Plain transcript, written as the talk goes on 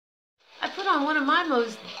I put on one of my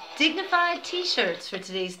most dignified t-shirts for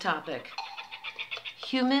today's topic.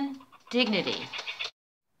 Human dignity.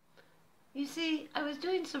 You see, I was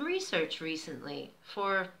doing some research recently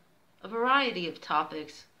for a variety of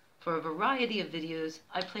topics, for a variety of videos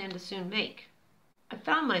I plan to soon make. I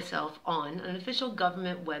found myself on an official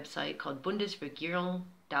government website called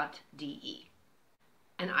Bundesregierung.de,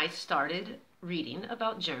 and I started reading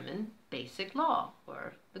about German basic law,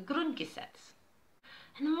 or the Grundgesetz.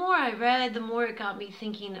 And the more I read, the more it got me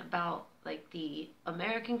thinking about the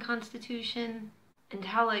American Constitution, and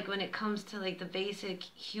how when it comes to the basic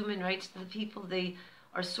human rights to the people, they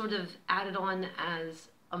are sort of added on as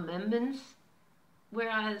amendments,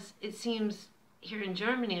 whereas it seems here in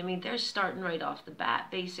Germany, they're starting right off the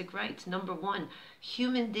bat. Basic rights, number one,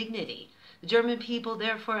 human dignity. The German people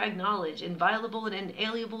therefore acknowledge inviolable and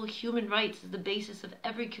inalienable human rights as the basis of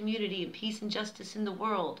every community and peace and justice in the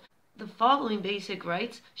world. The following basic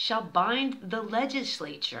rights shall bind the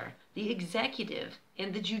legislature, the executive,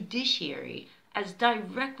 and the judiciary as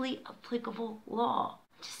directly applicable law.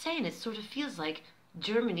 Just saying, it sort of feels like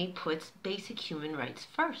Germany puts basic human rights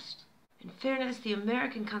first. In fairness, the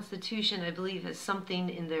American Constitution, I believe, has something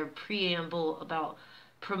in their preamble about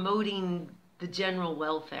promoting the general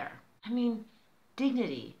welfare.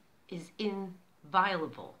 Dignity is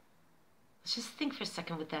inviolable. Let's just think for a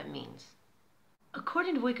second what that means.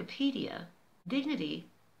 According to Wikipedia, dignity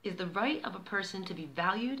is the right of a person to be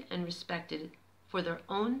valued and respected for their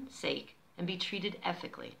own sake and be treated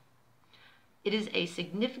ethically. It is a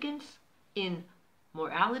significance in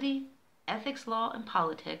morality, ethics, law, and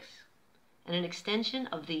politics, and an extension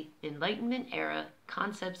of the Enlightenment era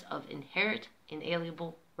concepts of inherent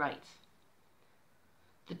inalienable rights.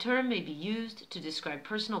 The term may be used to describe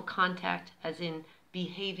personal contact, as in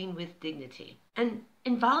behaving with dignity. And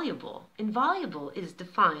inviolable is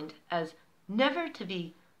defined as never to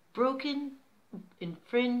be broken,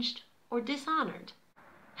 infringed, or dishonored.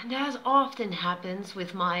 And as often happens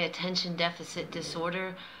with my attention deficit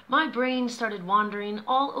disorder, my brain started wandering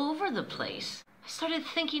all over the place. I started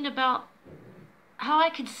thinking about how I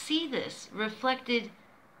could see this reflected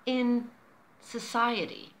in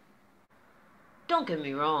society. Don't get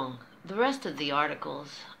me wrong, the rest of the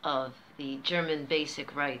articles of the German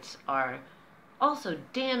basic rights are also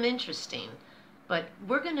damn interesting, but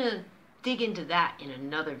we're gonna dig into that in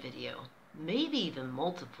another video, maybe even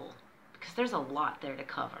multiple, because there's a lot there to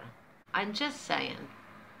cover. I'm just saying,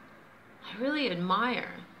 I really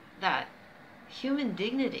admire that human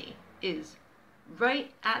dignity is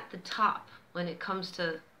right at the top when it comes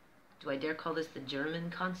to, do I dare call this the German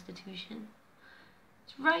Constitution?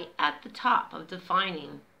 It's right at the top of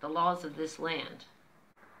defining the laws of this land.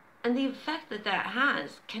 And the effect that that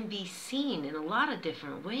has can be seen in a lot of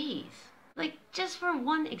different ways. Just for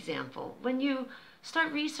one example, when you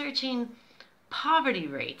start researching poverty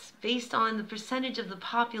rates based on the percentage of the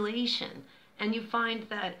population, and you find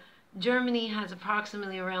that Germany has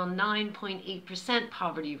approximately around 9.8%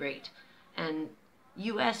 poverty rate, and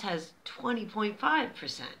US has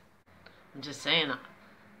 20.5%. I'm just saying,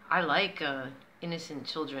 I like innocent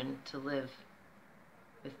children to live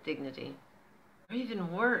with dignity. Or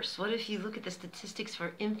even worse, what if you look at the statistics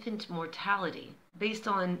for infant mortality? Based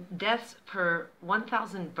on deaths per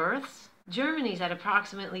 1,000 births, Germany's at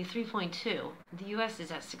approximately 3.2. The US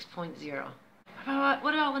is at 6.0.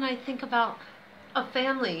 What about when I think about a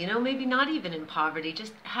family, maybe not even in poverty,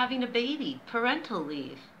 just having a baby, parental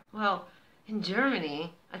leave? Well, in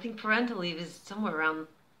Germany, I think parental leave is somewhere around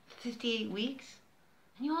 58 weeks.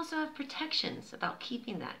 And you also have protections about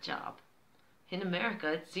keeping that job. In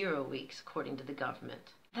America, it's 0 weeks, according to the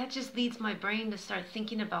government. That just leads my brain to start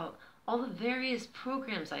thinking about all the various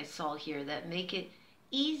programs I saw here that make it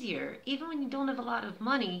easier, even when you don't have a lot of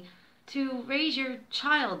money, to raise your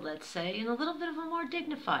child, let's say, in a little bit of a more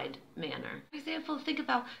dignified manner. For example, think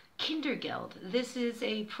about Kindergeld. This is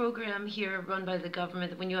a program here run by the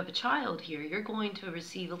government that when you have a child here, you're going to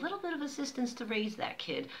receive a little bit of assistance to raise that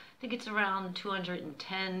kid. I think it's around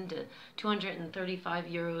 210 to 235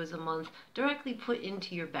 euros a month directly put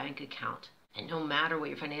into your bank account. And no matter what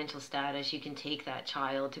your financial status, you can take that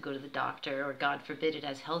child to go to the doctor, or God forbid it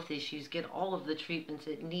has health issues, get all of the treatments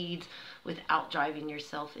it needs without driving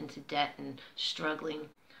yourself into debt and struggling.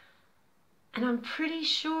 And I'm pretty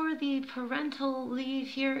sure the parental leave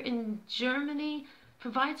here in Germany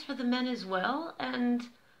provides for the men as well. And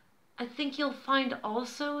I think you'll find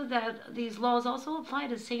also that these laws also apply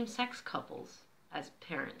to same-sex couples as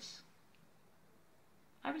parents.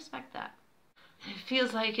 I respect that. It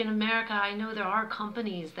feels like in America, I know there are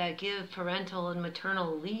companies that give parental and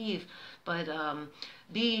maternal leave, but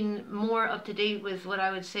being more up to date with what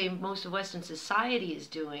I would say most of Western society is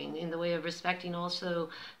doing in the way of respecting also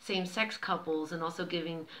same-sex couples and also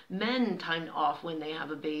giving men time off when they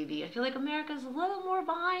have a baby. I feel like America's a little more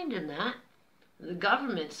behind in that. The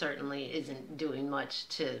government certainly isn't doing much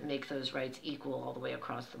to make those rights equal all the way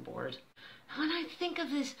across the board. When I think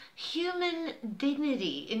of this human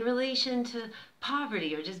dignity in relation to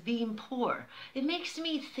poverty or just being poor, it makes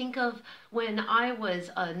me think of when I was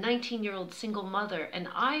a 19-year-old single mother and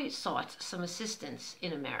I sought some assistance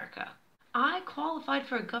in America. I qualified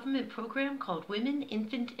for a government program called Women,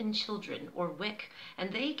 Infant, and Children, or WIC,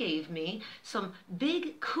 and they gave me some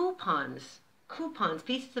big coupons,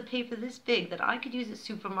 pieces of paper this big that I could use at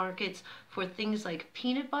supermarkets for things like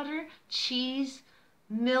peanut butter, cheese,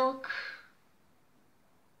 milk.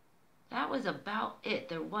 That was about it.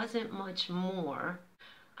 There wasn't much more.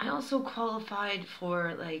 I also qualified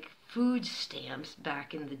for like food stamps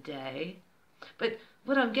back in the day. But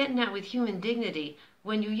what I'm getting at with human dignity,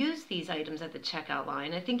 when you use these items at the checkout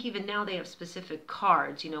line, I think even now they have specific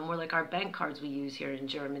cards, more like our bank cards we use here in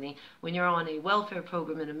Germany. When you're on a welfare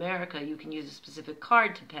program in America, you can use a specific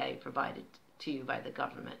card to pay provided to you by the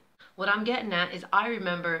government. What I'm getting at is I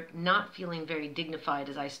remember not feeling very dignified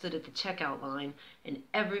as I stood at the checkout line and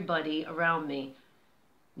everybody around me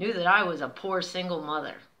knew that I was a poor single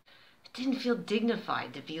mother. It didn't feel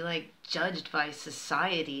dignified to be like judged by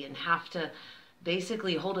society and have to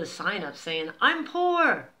basically hold a sign up saying, I'm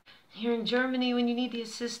poor. Here in Germany, when you need the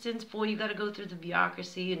assistance, boy, you got to go through the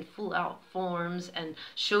bureaucracy and fill out forms and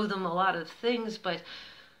show them a lot of things. But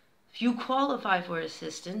if you qualify for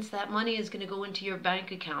assistance, that money is going to go into your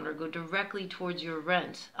bank account or go directly towards your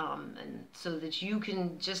rent, and so that you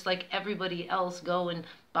can, just like everybody else, go and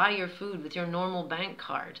buy your food with your normal bank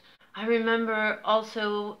card. I remember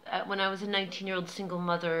also when I was a 19-year-old single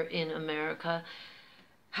mother in America,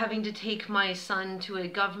 having to take my son to a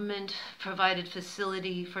government-provided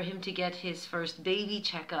facility for him to get his first baby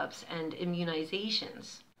checkups and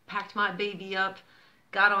immunizations. Packed my baby up,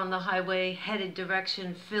 got on the highway, headed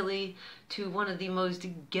direction Philly to one of the most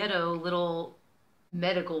ghetto little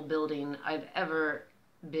medical building I've ever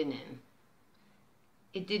been in.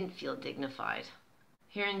 It didn't feel dignified.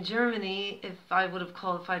 Here in Germany, if I would have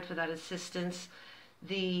qualified for that assistance,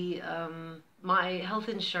 my health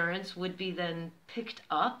insurance would be then picked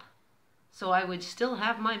up, so I would still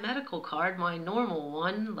have my medical card, my normal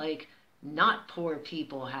one, like not poor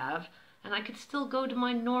people have, and I could still go to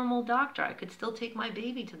my normal doctor. I could still take my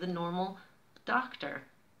baby to the normal doctor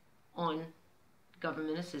on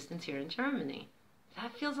government assistance here in Germany.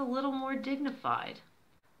 That feels a little more dignified.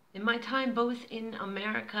 In my time both in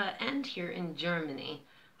America and here in Germany,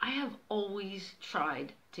 I have always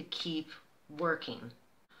tried to keep working.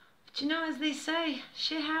 But as they say,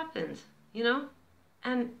 shit happens,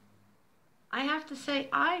 And I have to say,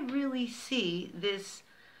 I really see this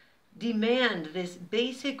demand, this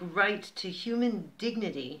basic right to human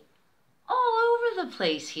dignity all over the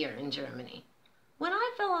place here in Germany. When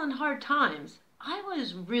I fell on hard times, I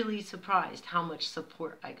was really surprised how much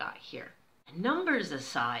support I got here. Numbers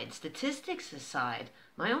aside, statistics aside,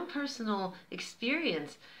 my own personal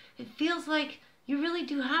experience, it feels like you really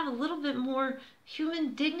do have a little bit more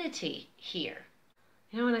human dignity here.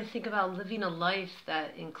 When I think about living a life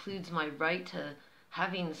that includes my right to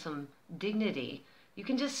having some dignity, you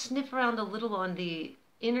can just sniff around a little on the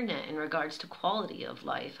internet in regards to quality of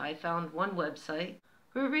life. I found one website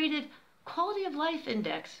where it rated quality of life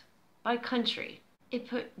index by country. It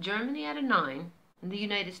put Germany at a 9 and the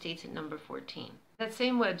United States at number 14. That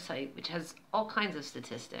same website, which has all kinds of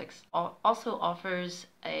statistics, also offers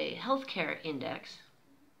a healthcare index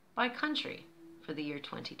by country for the year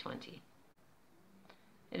 2020.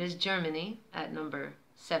 It is Germany at number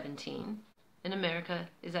 17, and America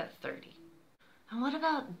is at 30. And what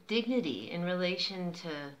about dignity in relation to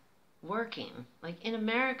working? Like in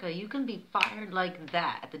America, you can be fired like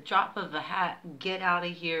that. At the drop of a hat, get out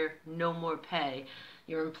of here, no more pay.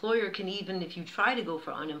 Your employer can even, if you try to go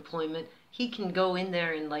for unemployment, he can go in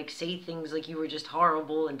there and say things like you were just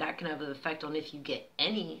horrible, and that can have an effect on if you get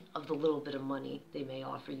any of the little bit of money they may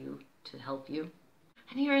offer you to help you.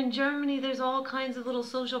 And here in Germany, there's all kinds of little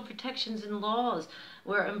social protections and laws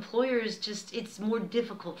where employers it's more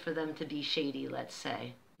difficult for them to be shady, let's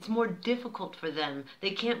say. It's more difficult for them.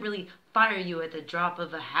 They can't really fire you at the drop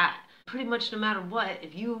of a hat. Pretty much no matter what,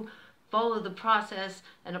 if you follow the process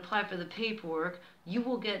and apply for the paperwork, you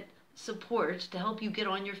will get support to help you get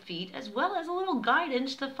on your feet, as well as a little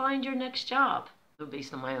guidance to find your next job.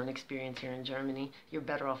 Based on my own experience here in Germany, you're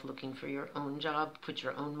better off looking for your own job, put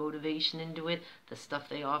your own motivation into it, the stuff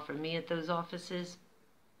they offer me at those offices.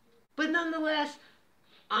 But nonetheless,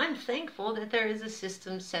 I'm thankful that there is a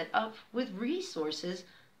system set up with resources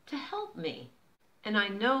to help me. And I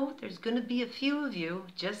know there's going to be a few of you,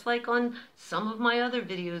 just like on some of my other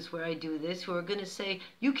videos where I do this, who are going to say,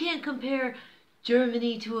 you can't compare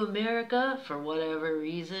Germany to America for whatever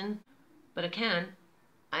reason. But I can.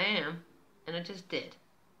 I am. And I just did.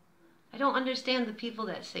 I don't understand the people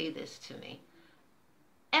that say this to me.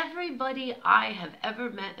 Everybody I have ever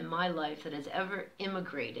met in my life that has ever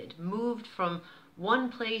immigrated, moved from one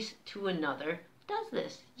place to another, does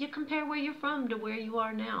this. You compare where you're from to where you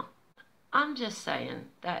are now. I'm just saying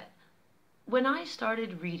that when I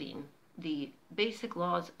started reading the basic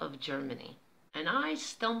laws of Germany, and I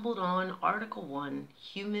stumbled on Article 1,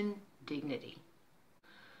 Human Dignity,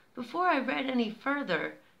 before I read any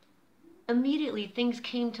further, immediately things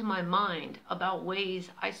came to my mind about ways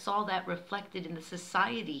I saw that reflected in the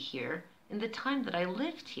society here in the time that I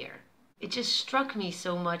lived here. It just struck me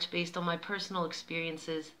so much based on my personal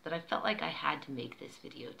experiences that I felt like I had to make this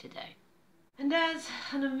video today. And as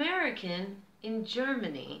an American in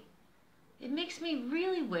Germany, it makes me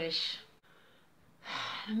really wish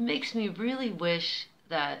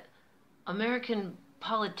that American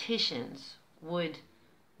politicians would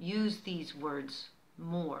use these words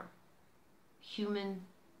more. Human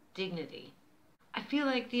dignity. I feel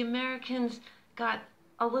like the Americans got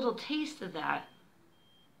a little taste of that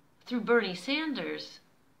through Bernie Sanders,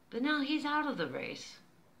 but now he's out of the race.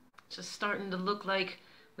 It's just starting to look like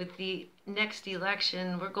with the next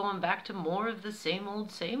election, we're going back to more of the same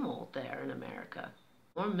old there in America.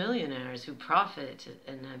 More millionaires who profit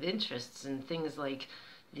and have interests in things like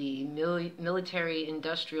the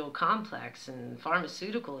military-industrial complex and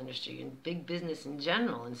pharmaceutical industry and big business in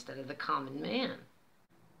general instead of the common man.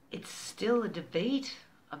 It's still a debate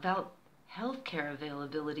about healthcare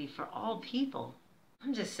availability for all people.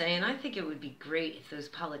 I'm just saying, I think it would be great if those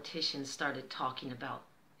politicians started talking about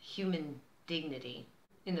human dignity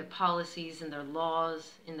in their policies, in their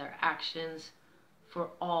laws, in their actions for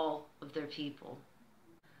all of their people.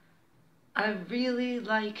 I really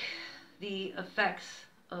like the effects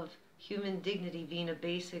of human dignity being a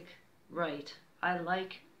basic right. I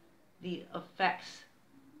like the effects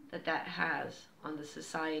that that has on the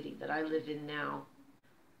society that I live in now.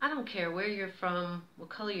 I don't care where you're from, what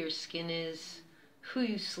color your skin is, who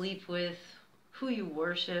you sleep with, who you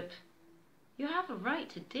worship. You have a right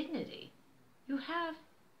to dignity. You have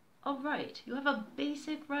a right. You have a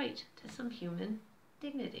basic right to some human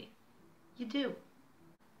dignity. You do.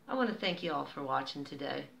 I want to thank you all for watching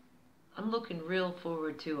today. I'm looking real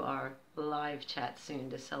forward to our live chat soon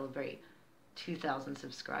to celebrate 2,000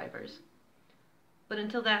 subscribers. But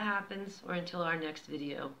until that happens, or until our next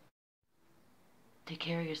video, take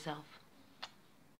care of yourself.